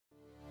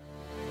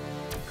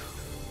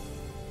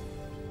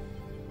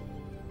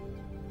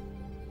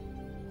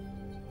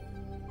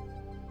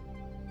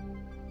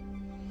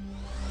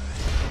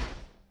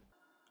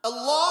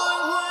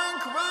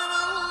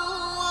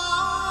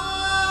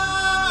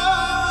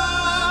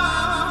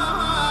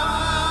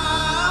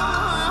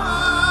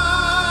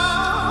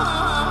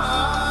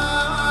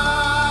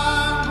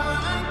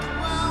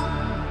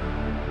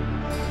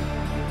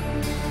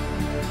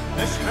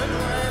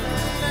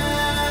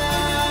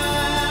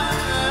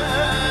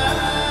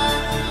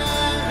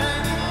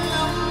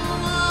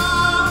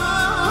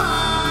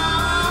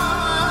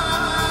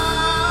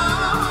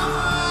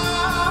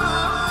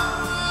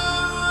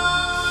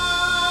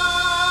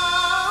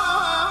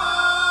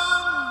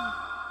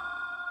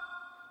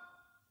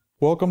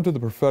Welcome to the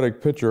Prophetic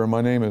Picture.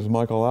 My name is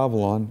Michael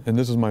Avalon, and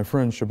this is my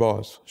friend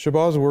Shahbaz.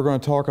 Shahbaz, we're going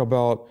to talk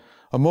about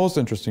a most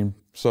interesting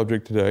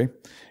subject today,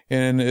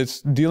 and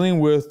it's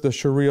dealing with the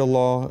Shari'ah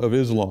Law of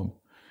Islam.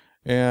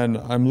 And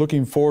I'm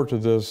looking forward to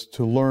this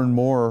to learn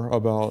more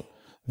about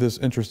this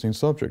interesting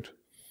subject.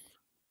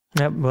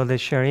 Well, the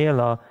Sharia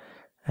law,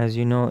 as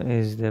you know,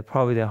 is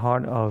probably the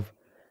heart of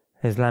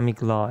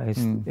Islamic law.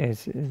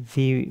 It's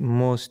the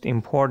most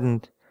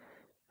important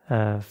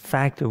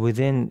factor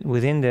within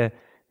the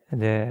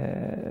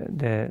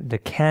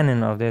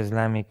canon of the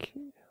Islamic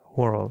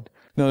world.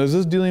 Now, is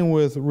this dealing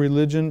with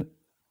religion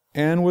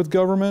and with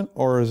government,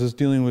 or is this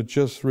dealing with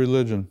just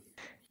religion?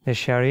 The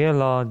Sharia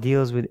law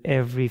deals with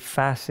every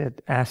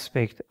facet,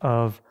 aspect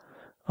of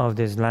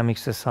the Islamic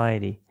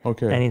society.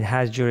 Okay. And it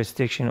has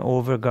jurisdiction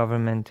over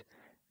government,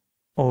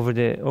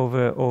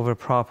 over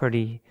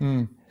property,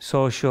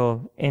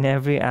 social, in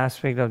every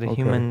aspect of the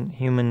human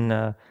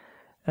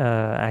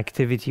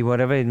activity,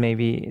 whatever it may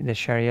be, the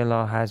Sharia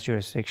law has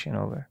jurisdiction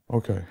over.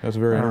 Okay, that's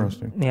very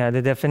interesting. Yeah,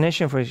 the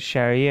definition for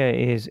Sharia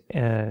is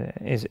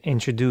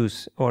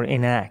introduce or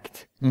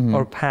enact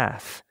or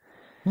path.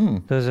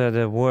 Those are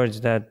the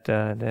words that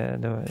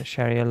the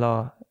Sharia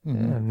law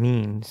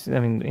means. I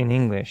mean, in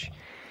English,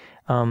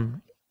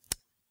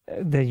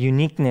 the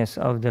uniqueness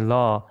of the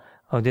law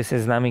of this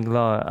Islamic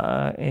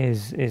law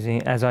is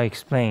as I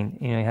explained.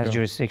 You know, it has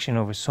jurisdiction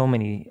over so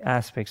many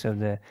aspects of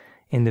the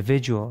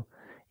individual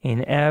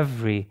in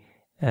every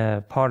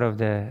part of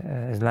the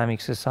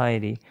Islamic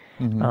society.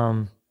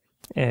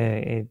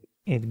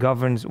 It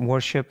governs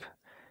worship,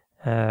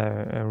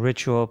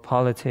 ritual,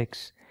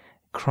 politics,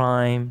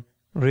 crime,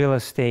 real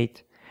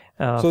estate,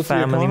 So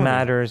family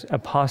matters,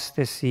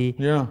 apostasy,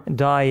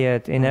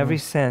 diet. In every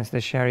sense, the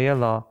Sharia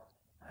law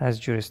has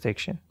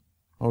jurisdiction.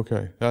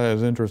 Okay, that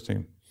is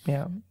interesting.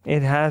 Yeah,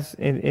 it has.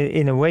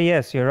 In a way,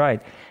 yes, you're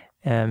right.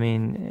 I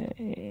mean,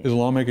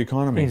 Islamic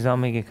economy.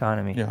 Islamic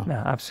economy.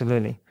 Yeah,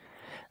 absolutely.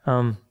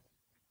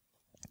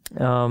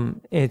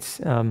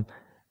 It's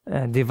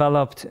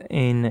developed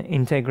in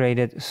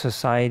integrated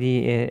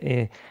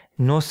society.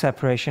 No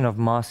separation of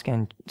mosque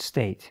and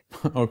state.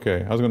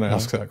 Okay, I was going to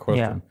ask that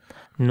question. Yeah,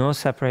 no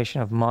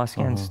separation of mosque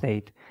and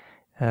state.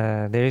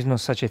 There is no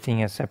such a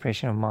thing as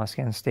separation of mosque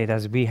and state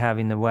as we have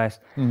in the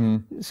West.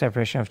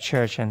 Separation of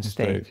church and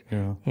state.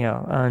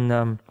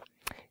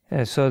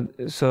 And so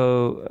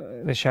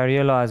the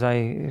Sharia law, as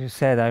I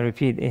said, I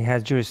repeat, it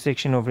has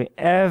jurisdiction over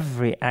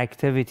every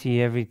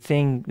activity,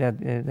 everything that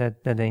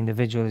the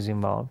individual is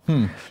involved.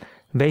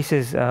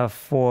 Basis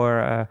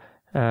for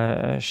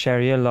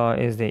Sharia law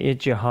is the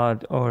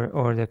ijtihad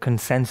or the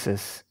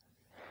consensus.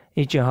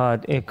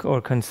 Ijtihad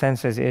or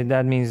consensus.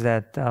 That means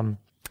that the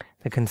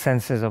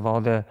consensus of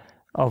all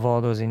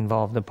those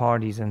involved, the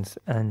parties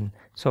and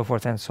so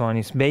forth and so on,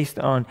 is based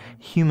on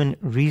human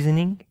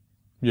reasoning.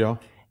 Yeah.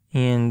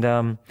 And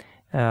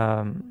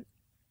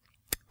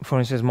for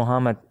instance,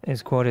 Muhammad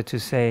is quoted to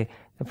say,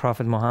 the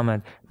Prophet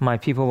Muhammad, "My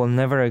people will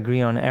never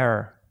agree on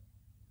error."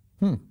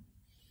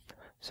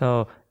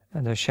 So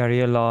the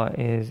Sharia law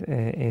is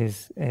a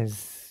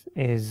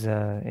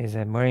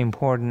very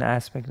important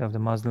aspect of the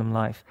Muslim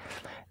life.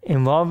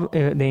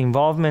 The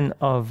involvement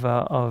of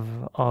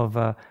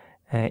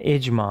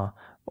ijma,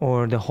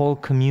 or the whole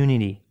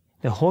community.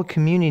 The whole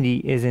community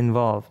is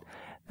involved,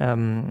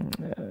 and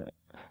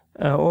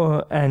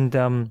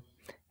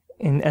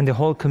the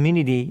whole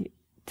community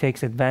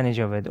takes advantage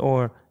of it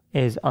or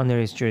is under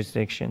its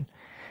jurisdiction.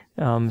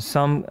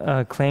 Some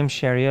claim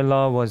Sharia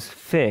law was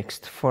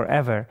fixed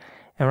forever.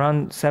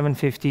 Around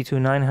 750 to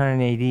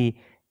 900 AD,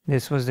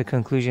 this was the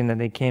conclusion that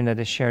they came, that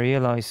the Sharia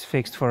law is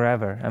fixed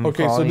forever.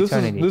 Okay, so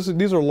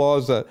these are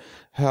laws that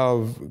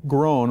have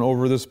grown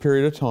over this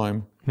period of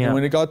time. Yeah. And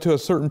when it got to a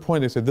certain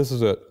point, they said, "This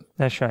is it.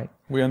 That's right.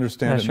 We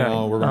understand it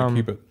now. We're going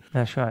to keep it."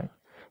 That's right.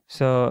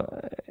 So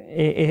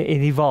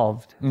it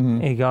evolved.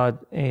 It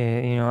got,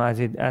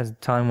 as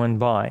time went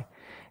by,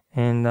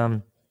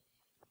 and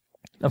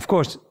of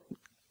course,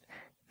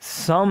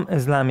 some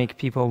Islamic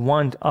people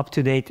want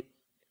up-to-date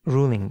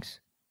rulings.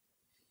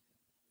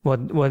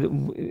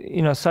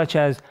 Such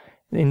as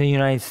in the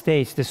United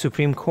States, the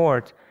Supreme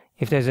Court.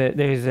 If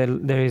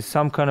there is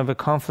some kind of a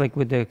conflict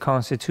with the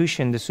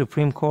Constitution, the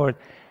Supreme Court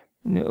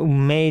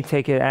may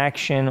take an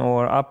action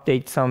or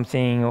update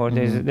something, or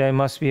there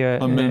must be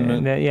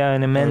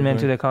an amendment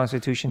to the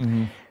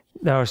Constitution.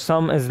 There are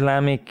some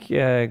Islamic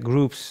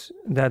groups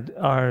that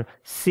are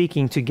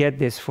seeking to get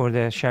this for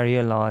the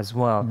Sharia law as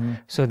well,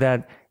 so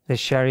that the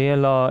Sharia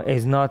law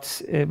is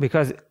not,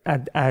 because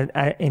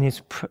in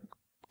its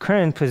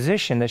current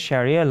position, the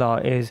Sharia law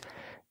is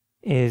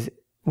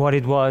what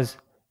it was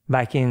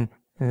back in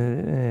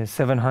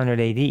 700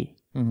 AD.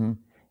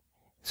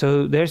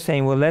 So they're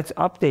saying, well, let's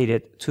update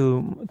it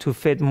to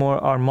fit more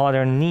our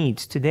modern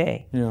needs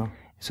today. Yeah.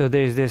 So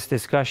there's this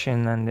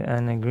discussion and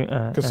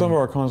because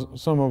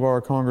some of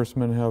our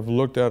congressmen have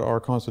looked at our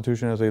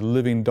Constitution as a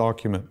living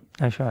document.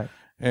 That's right.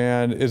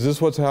 And is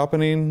this what's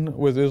happening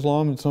with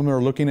Islam? Some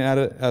are looking at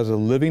it as a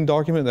living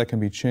document that can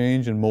be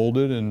changed and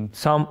molded, and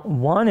some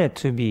want it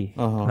to be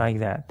like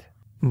that.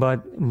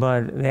 but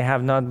they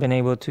have not been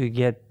able to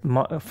get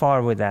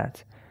far with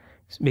that,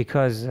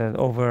 because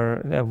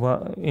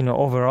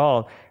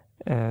overall,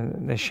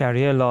 the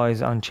Sharia law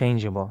is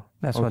unchangeable.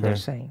 That's what they're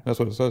saying. That's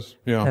what it says.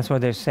 Yeah. That's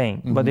what they're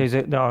saying. But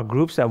there are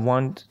groups that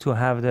want to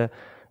have the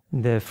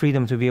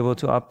freedom to be able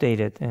to update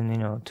it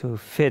and to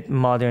fit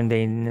modern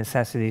day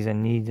necessities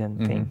and needs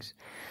and things.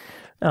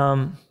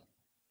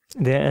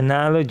 The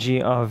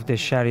analogy of the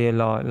Sharia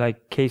law,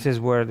 like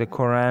cases where the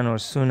Quran or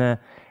Sunnah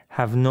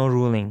have no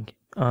ruling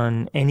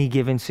on any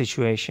given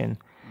situation,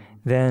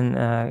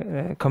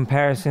 then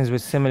comparisons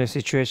with similar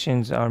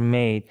situations are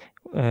made.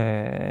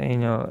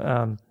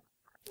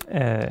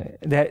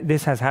 That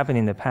this has happened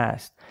in the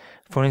past.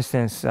 For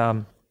instance,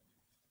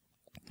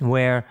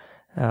 where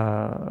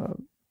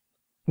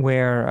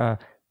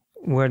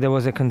there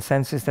was a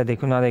consensus that they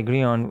could not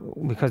agree on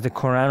because the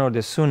Quran or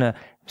the Sunnah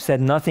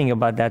said nothing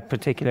about that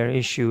particular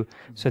issue,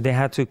 so they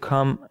had to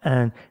come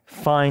and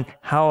find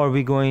how are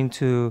we going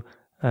to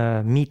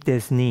meet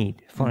this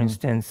need. For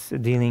instance,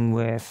 dealing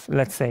with,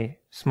 let's say,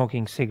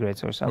 smoking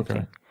cigarettes or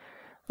something.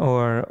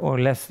 Or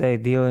let's say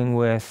dealing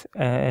with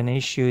an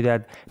issue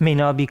that may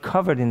not be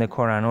covered in the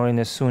Quran or in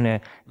the Sunnah,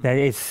 that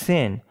is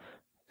sin.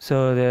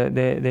 So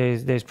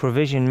there's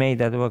provision made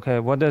that, okay,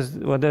 what does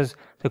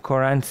the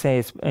Quran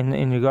say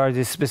in regards to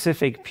this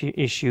specific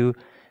issue,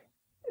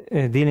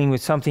 dealing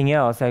with something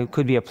else that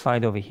could be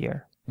applied over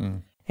here.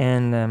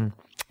 And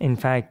in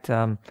fact,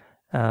 there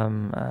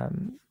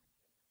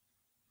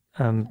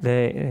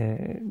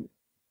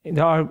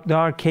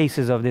are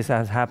cases of this that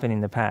has happened in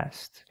the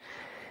past.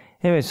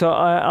 Anyway, so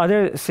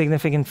other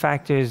significant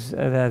factors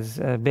that's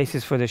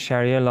basis for the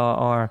Sharia law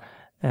are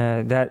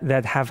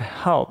that have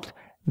helped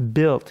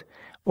build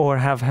or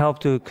have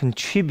helped to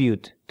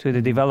contribute to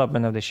the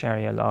development of the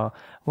Sharia law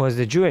was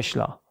the Jewish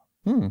law.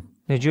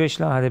 The Jewish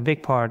law had a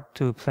big part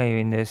to play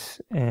in this,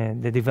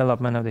 the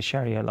development of the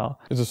Sharia law.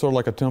 Is it sort of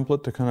like a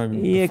template to kind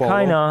of Yeah, follow?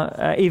 kind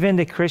of. Even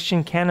the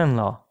Christian canon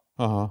law,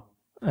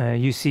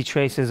 you see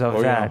traces of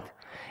that.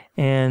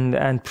 Yeah.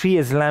 And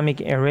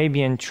pre-Islamic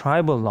Arabian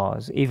tribal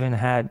laws even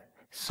had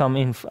some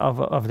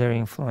of their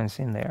influence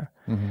in there.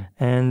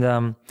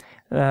 And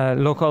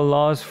local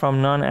laws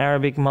from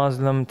non-Arabic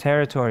Muslim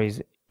territories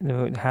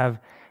have,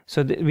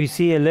 so we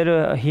see a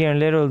little here and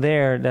little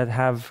there that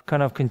have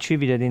kind of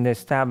contributed in the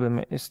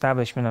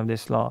establishment of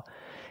this law.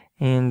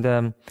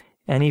 And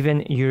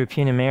even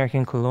European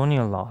American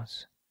colonial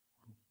laws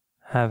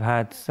have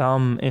had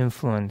some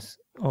influence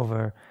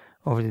over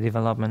the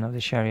development of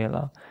the Sharia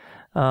law.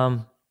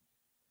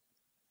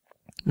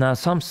 Now,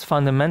 some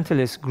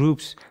fundamentalist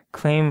groups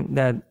claim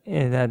that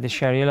the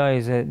Sharia law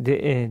is a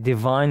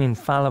divine,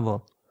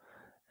 infallible,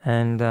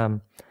 and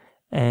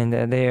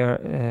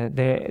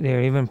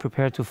they're even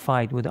prepared to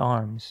fight with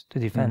arms to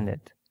defend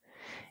it,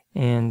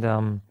 and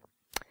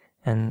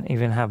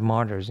even have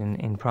martyrs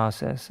in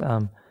process.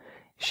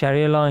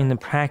 Sharia law in the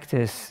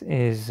practice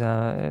is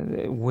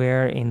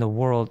where in the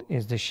world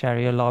is the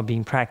Sharia law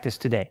being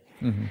practiced today.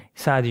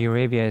 Saudi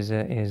Arabia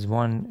is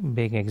one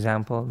big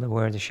example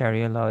where the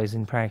Sharia law is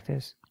in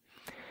practice.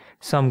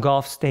 Some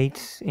Gulf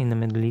states in the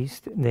Middle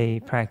East, they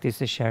practice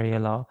the Sharia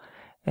law.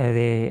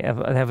 They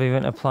have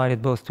even applied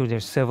it both to their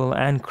civil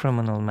and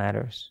criminal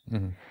matters.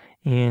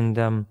 And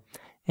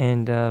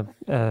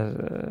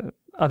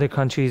other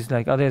countries,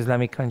 like other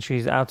Islamic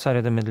countries outside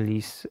of the Middle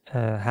East,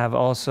 have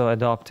also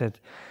adopted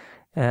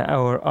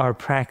or are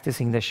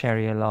practicing the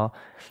Sharia law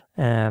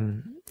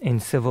in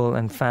civil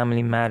and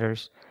family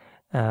matters.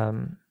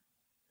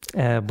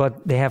 But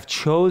they have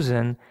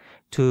chosen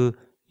to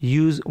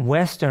use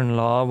Western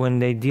law when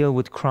they deal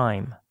with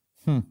crime.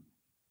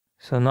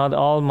 So not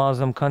all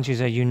Muslim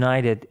countries are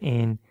united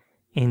in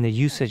the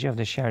usage of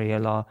the Sharia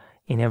law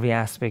in every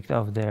aspect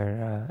of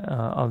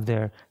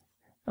their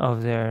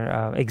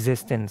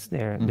existence,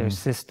 their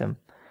system.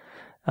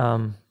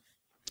 So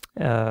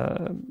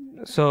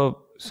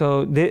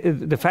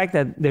the fact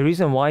that the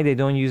reason why they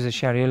don't use the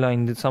Sharia law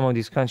in some of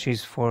these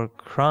countries for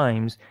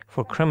crimes,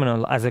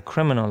 as a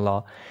criminal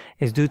law,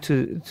 is due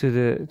to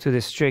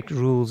the strict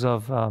rules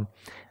of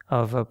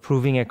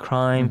proving a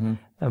crime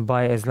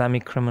by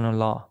Islamic criminal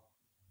law.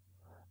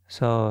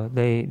 So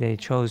they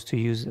chose to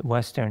use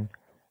Western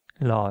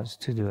laws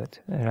to do it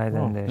rather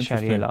than the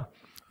Sharia law.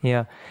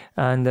 Yeah,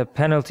 and the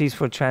penalties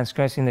for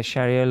transgressing the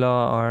Sharia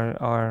law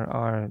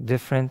are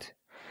different.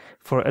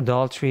 For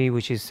adultery,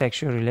 which is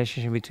sexual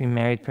relationship between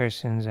married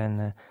persons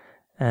and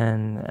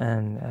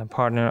a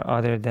partner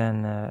other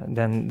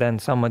than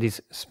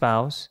somebody's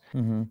spouse,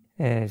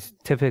 is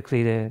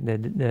typically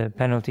the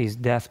penalty is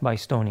death by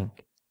stoning.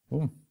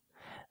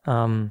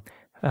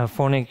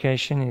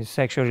 Fornication is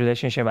sexual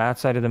relationship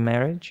outside of the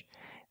marriage,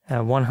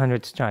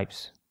 100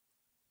 stripes.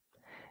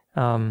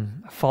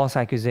 False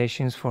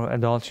accusations for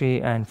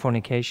adultery and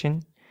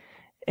fornication,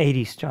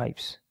 80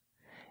 stripes.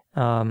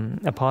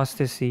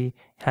 Apostasy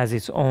has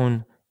its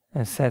own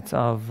sets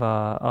of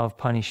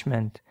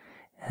punishment,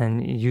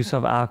 and use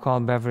of alcohol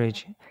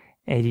beverage,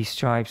 80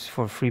 stripes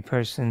for free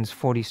persons,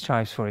 40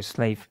 stripes for a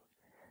slave.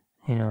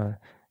 And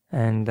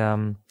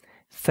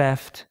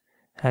theft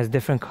has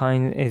different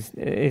kind.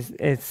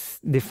 It's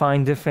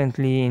defined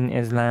differently in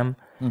Islam.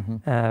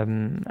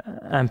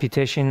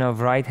 Amputation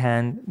of right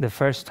hand the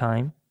first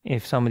time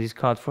if somebody's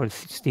caught for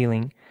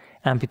stealing.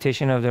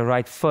 Amputation of the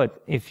right foot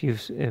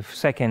if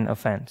second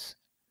offense.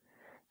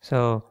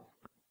 So,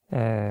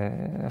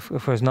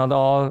 of course, not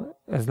all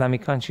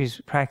Islamic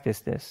countries practice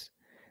this.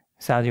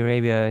 Saudi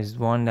Arabia is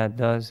one that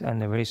does,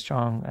 and they're very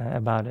strong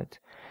about it.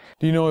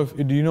 Do you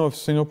know if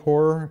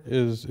Singapore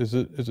is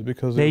it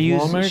because they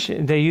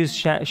Islamic? They use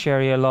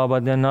Sharia law,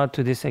 but they're not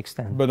to this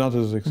extent. But not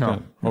to this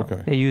extent. No.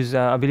 Okay. They use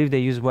I believe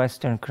they use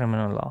Western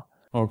criminal law.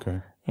 Okay.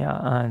 Yeah,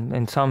 and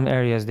in some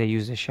areas they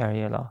use the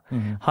Sharia law.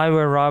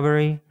 Highway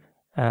robbery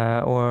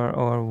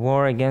or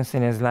war against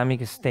an Islamic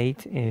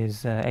state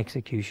is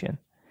execution.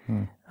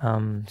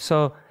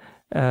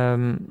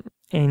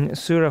 In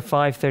Surah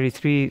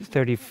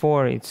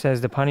 5:33-34, it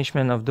says the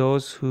punishment of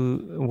those who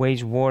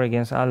wage war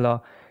against Allah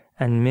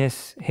and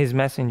miss His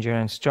messenger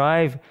and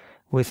strive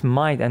with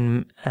might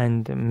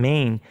and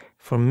main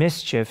for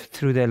mischief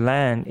through the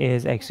land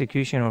is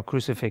execution or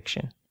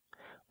crucifixion,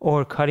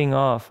 or cutting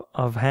off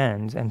of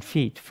hands and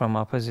feet from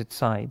opposite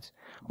sides,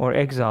 or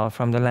exile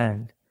from the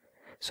land.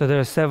 So there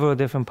are several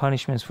different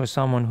punishments for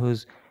someone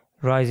who's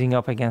rising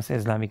up against the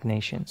Islamic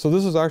nation. So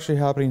this is actually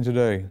happening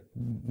today.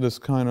 This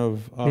kind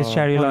of this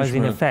Sharia law is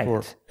in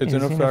effect. It's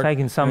in effect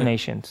in some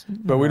nations,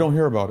 but we don't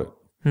hear about it.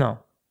 No.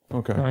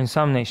 Okay. No, in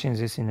some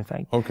nations, it's in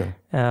effect. Okay.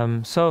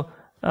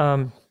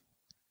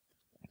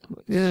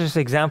 These are just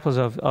examples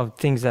of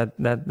things that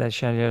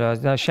Sharia law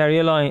is. Now,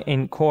 Sharia law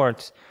in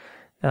courts,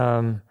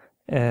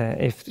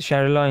 if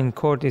Sharia law in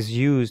court is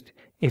used,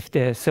 if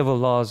the civil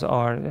laws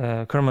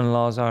are, criminal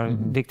laws are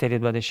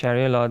dictated by the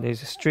Sharia law,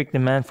 there's a strict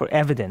demand for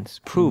evidence,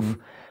 proof,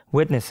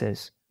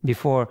 witnesses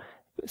before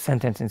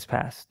sentence is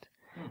passed.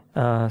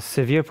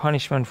 Severe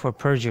punishment for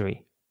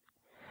perjury.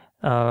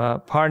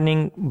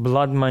 Pardoning,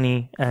 blood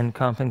money, and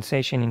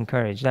compensation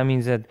encouraged. That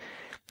means that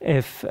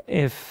if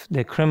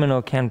the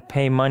criminal can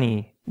pay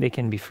money, they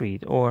can be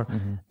freed, or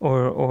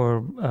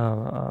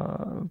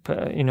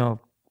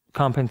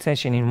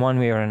compensation in one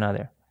way or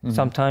another.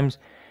 Sometimes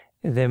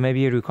there may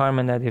be a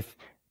requirement that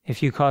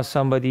if you cause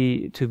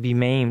somebody to be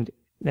maimed,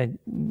 that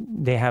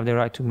they have the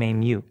right to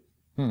maim you.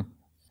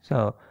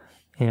 So,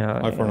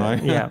 eye for an eye.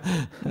 Yeah.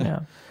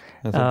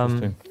 That's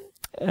interesting.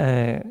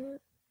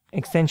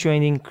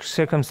 Extenuating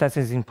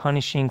circumstances in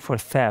punishing for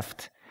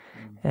theft.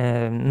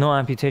 No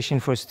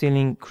amputation for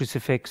stealing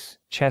crucifix,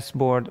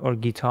 chessboard, or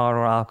guitar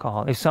or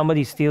alcohol. If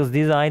somebody steals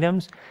these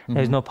items,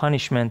 there's no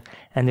punishment,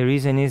 and the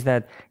reason is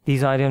that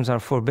these items are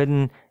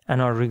forbidden and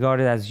are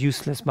regarded as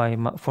useless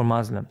for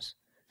Muslims.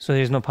 So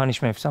there's no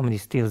punishment if somebody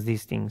steals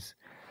these things.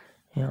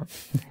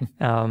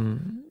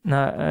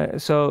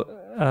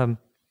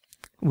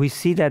 We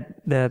see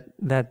that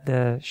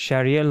the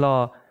Sharia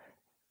law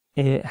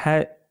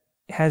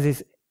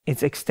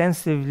it's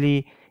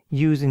extensively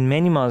used in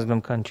many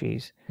Muslim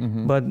countries,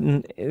 but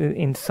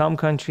in some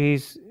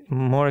countries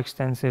more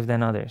extensive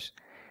than others.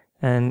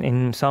 And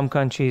in some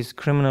countries,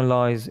 criminal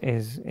law is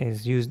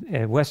used,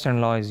 Western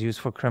law is used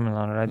for criminal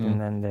law rather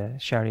than the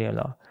Sharia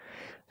law.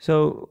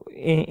 So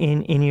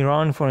in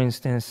Iran, for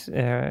instance,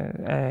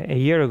 a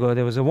year ago,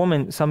 there was a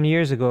woman, some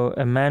years ago,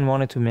 a man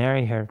wanted to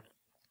marry her,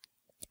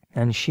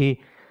 and she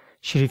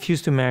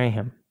refused to marry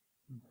him.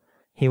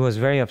 He was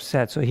very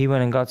upset, so he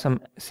went and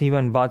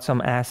bought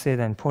some acid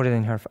and poured it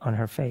on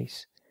her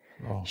face.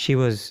 Oh. She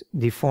was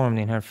deformed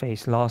in her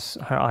face, lost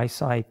her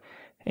eyesight,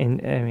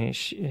 and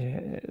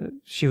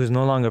she was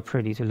no longer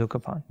pretty to look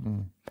upon.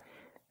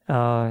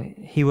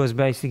 He was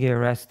basically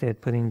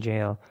arrested, put in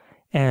jail,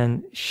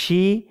 and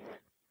she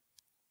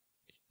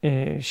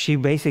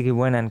basically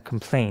went and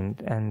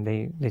complained, and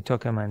they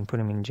took him and put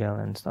him in jail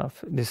and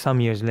stuff. This some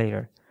years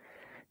later.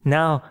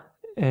 Now,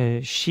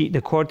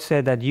 the court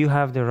said that you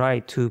have the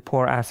right to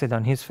pour acid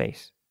on his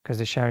face because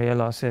the Sharia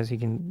law says she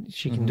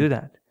can do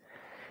that.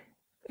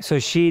 So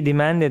she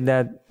demanded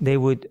that they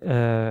would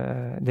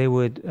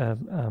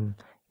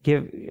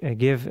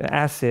give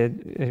acid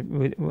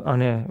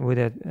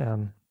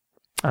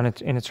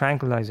in a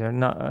tranquilizer,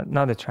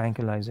 not a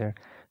tranquilizer,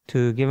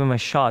 to give him a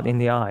shot in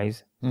the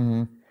eyes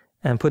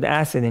and put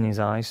acid in his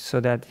eyes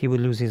so that he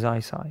would lose his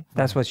eyesight.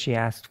 That's what she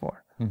asked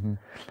for.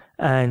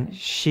 And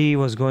she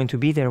was going to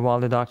be there while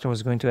the doctor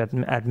was going to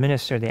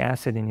administer the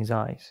acid in his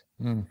eyes.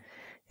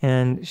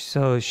 And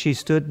so she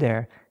stood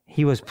there.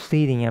 He was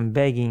pleading and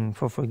begging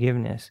for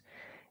forgiveness.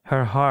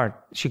 Her heart,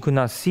 she could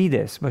not see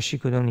this, but she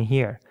could only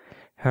hear.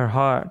 Her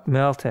heart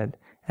melted.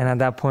 And at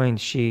that point,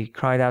 she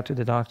cried out to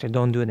the doctor,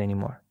 "Don't do it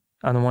anymore.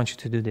 I don't want you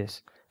to do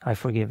this. I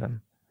forgive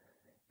him."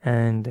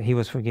 And he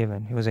was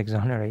forgiven. He was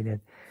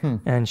exonerated.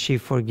 And she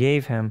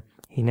forgave him.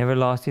 He never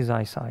lost his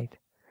eyesight.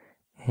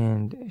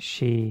 And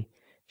she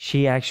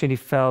actually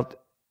felt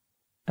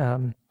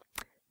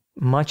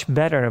much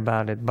better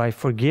about it by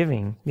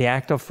forgiving. The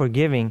act of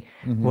forgiving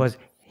was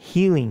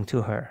healing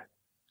to her.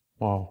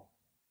 Wow.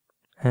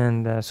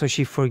 And so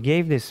she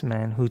forgave this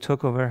man who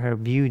took over her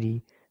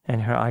beauty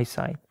and her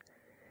eyesight.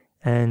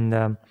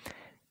 And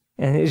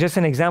And it's just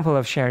an example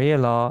of Sharia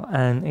law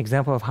and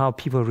example of how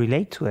people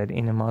relate to it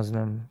in a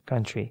Muslim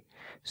country.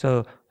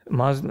 So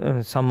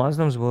some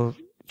Muslims will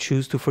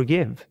choose to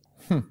forgive.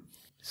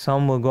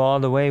 Some will go all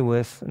the way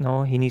with,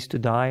 no, he needs to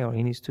die, or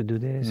he needs to do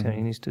this, or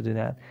he needs to do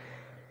that.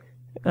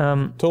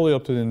 Totally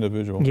up to the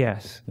individual.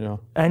 Yes. Yeah.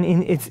 And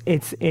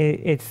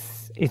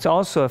it's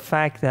also a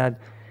fact that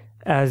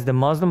as the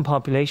Muslim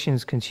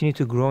populations continue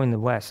to grow in the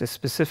West,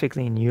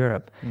 specifically in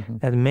Europe,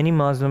 that many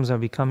Muslims are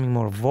becoming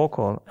more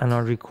vocal and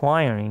are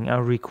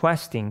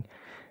requesting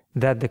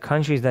that the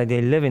countries that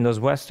they live in, those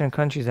Western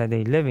countries that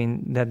they live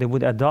in, that they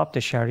would adopt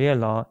the Sharia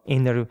law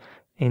in their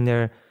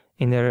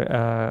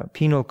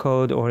penal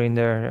code or in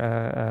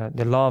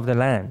the law of the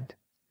land.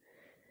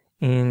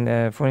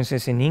 For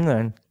instance, in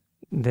England,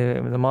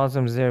 the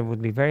Muslims there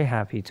would be very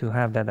happy to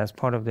have that as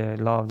part of the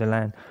law of the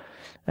land.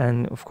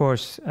 And of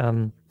course,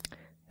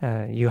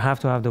 you have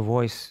to have the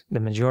voice, the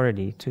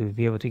majority, to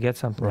be able to get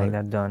something like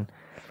that done.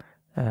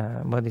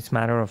 But it's a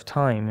matter of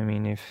time. I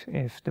mean,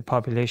 if the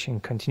population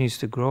continues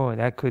to grow,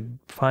 that could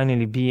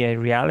finally be a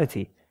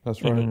reality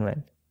in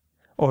England.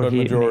 Or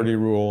majority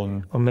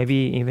rule, or maybe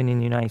even in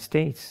the United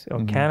States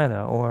or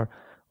Canada or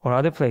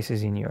other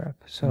places in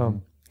Europe.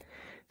 So,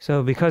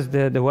 so because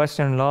the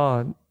Western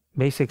law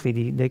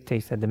basically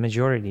dictates that the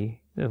majority,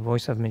 the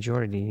voice of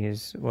majority,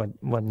 is what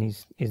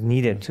is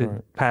needed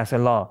to pass a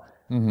law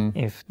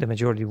if the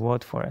majority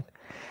vote for it.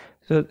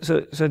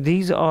 So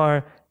these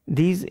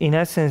in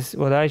essence,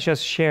 what I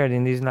just shared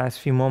in these last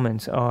few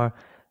moments are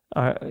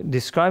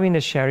describing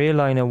the Sharia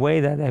law in a way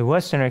that a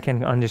Westerner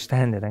can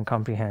understand it and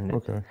comprehend it.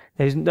 Okay.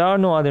 There are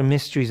no other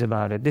mysteries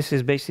about it. This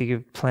is basically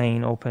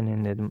plain,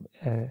 open-ended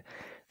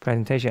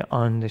presentation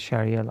on the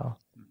Sharia law.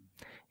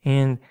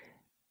 And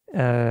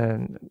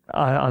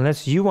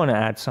unless you want to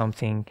add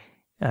something,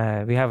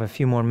 we have a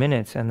few more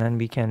minutes, and then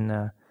we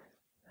can.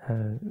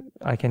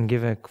 I can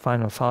give a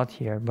final thought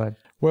here. But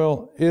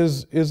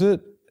is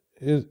it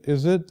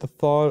the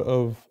thought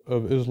of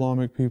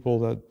Islamic people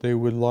that they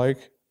would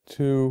like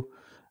to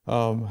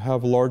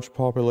have large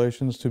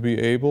populations to be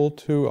able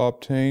to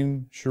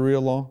obtain Sharia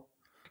law?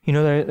 You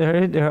know,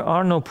 there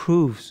are no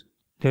proofs.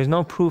 There's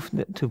no proof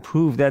to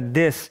prove that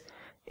this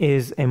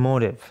is a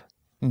motive.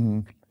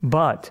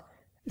 But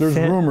there's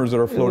rumors that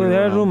are floating around.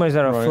 There are rumors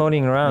that are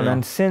floating around. Yeah.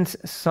 And since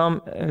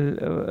some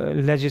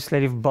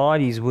legislative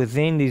bodies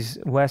within these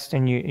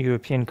Western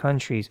European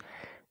countries,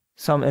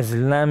 some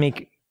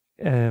Islamic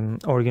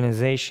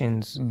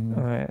organizations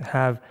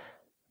have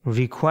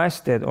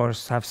requested or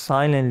have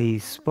silently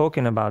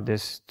spoken about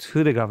this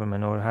to the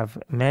government, or have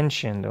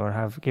mentioned or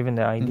have given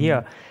the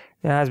idea,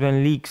 there has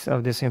been leaks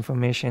of this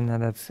information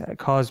that's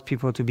caused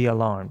people to be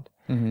alarmed.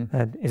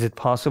 That is it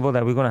possible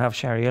that we're going to have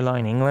Sharia law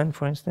in England,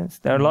 for instance?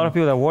 There are a lot of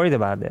people that are worried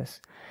about this.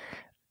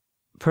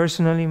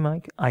 Personally,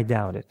 Mike, I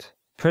doubt it.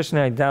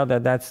 Personally, I doubt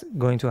that that's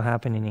going to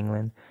happen in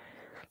England.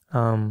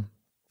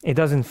 It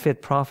doesn't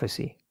fit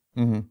prophecy.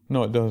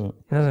 No, it doesn't.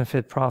 It doesn't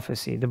fit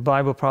prophecy. The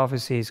Bible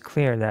prophecy is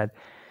clear that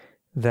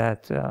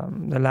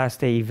the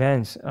last day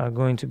events are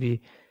going to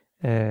be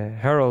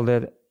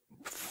heralded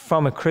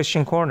from a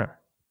Christian corner.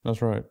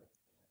 That's right.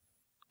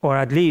 Or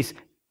at least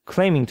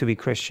claiming to be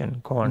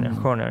Christian corner.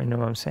 You know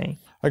what I'm saying?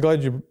 I'm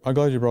glad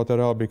you brought that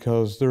out,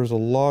 because there's a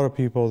lot of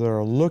people that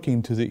are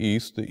looking to the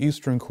East, the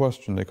Eastern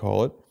question they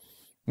call it.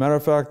 Matter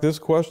of fact, this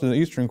question, the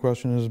Eastern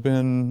question, has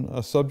been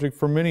a subject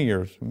for many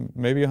years,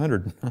 maybe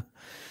 100.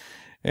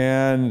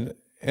 and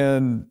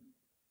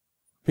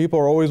people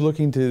are always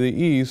looking to the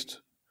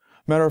East.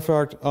 Matter of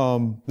fact,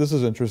 this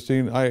is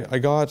interesting. I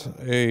got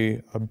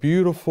a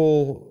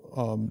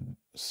beautiful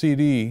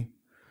CD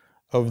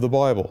of the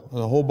Bible.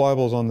 The whole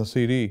Bible is on the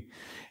CD.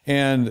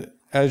 And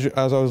as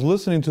I was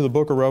listening to the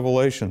book of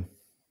Revelation,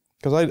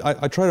 because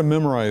I try to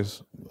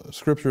memorize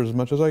Scripture as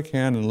much as I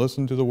can and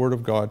listen to the Word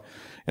of God,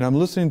 and I'm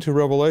listening to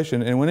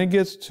Revelation, and when it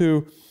gets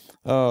to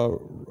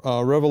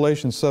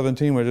Revelation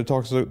 17, where it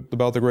talks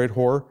about the great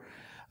whore,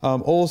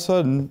 all of a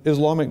sudden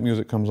Islamic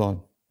music comes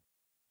on.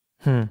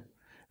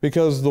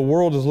 Because the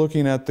world is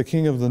looking at the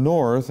king of the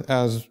north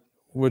as,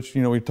 which,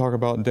 we talk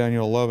about in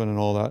Daniel 11 and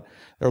all that.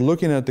 They're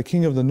looking at the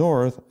king of the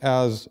north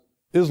as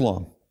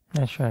Islam.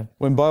 That's right.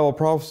 When Bible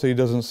prophecy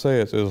doesn't say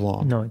it's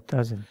Islam. No, it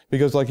doesn't.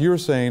 Because like you were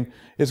saying,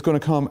 it's going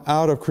to come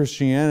out of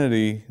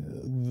Christianity,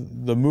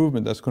 the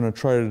movement that's going to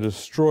try to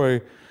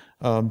destroy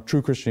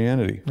true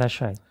Christianity.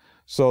 That's right.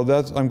 So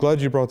I'm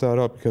glad you brought that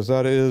up, because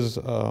that is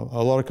a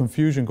lot of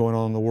confusion going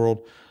on in the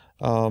world.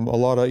 A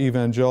lot of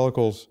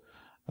evangelicals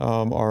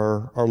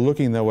are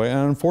looking that way,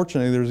 and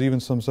unfortunately, there's even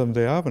some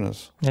Seventh-day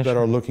Adventists that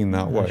are looking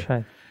that way. That's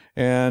right.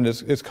 And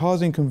it's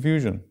causing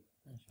confusion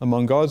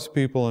among God's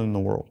people and in the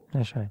world.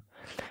 That's right.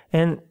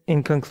 And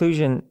in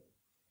conclusion,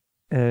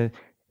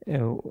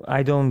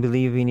 I don't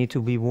believe we need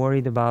to be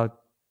worried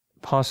about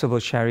possible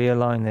Sharia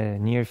law in the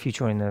near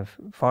future or in the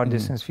far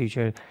distant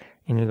future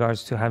in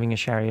regards to having a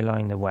Sharia law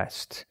in the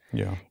West.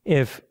 Yeah.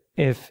 If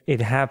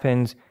it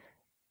happens,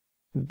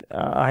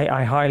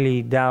 I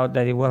highly doubt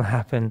that it will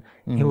happen.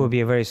 It will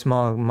be a very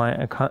small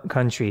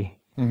country,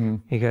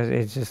 because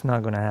it's just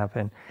not going to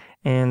happen.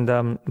 And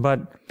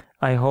but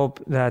I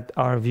hope that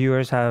our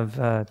viewers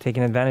have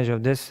taken advantage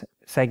of this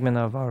segment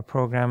of our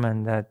program,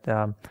 and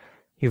that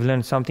you've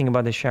learned something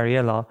about the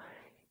Sharia law.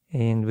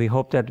 And we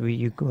hope that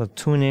you will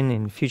tune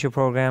in future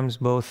programs,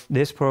 both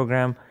this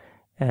program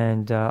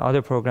and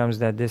other programs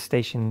that this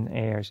station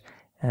airs.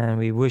 And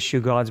we wish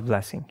you God's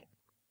blessing.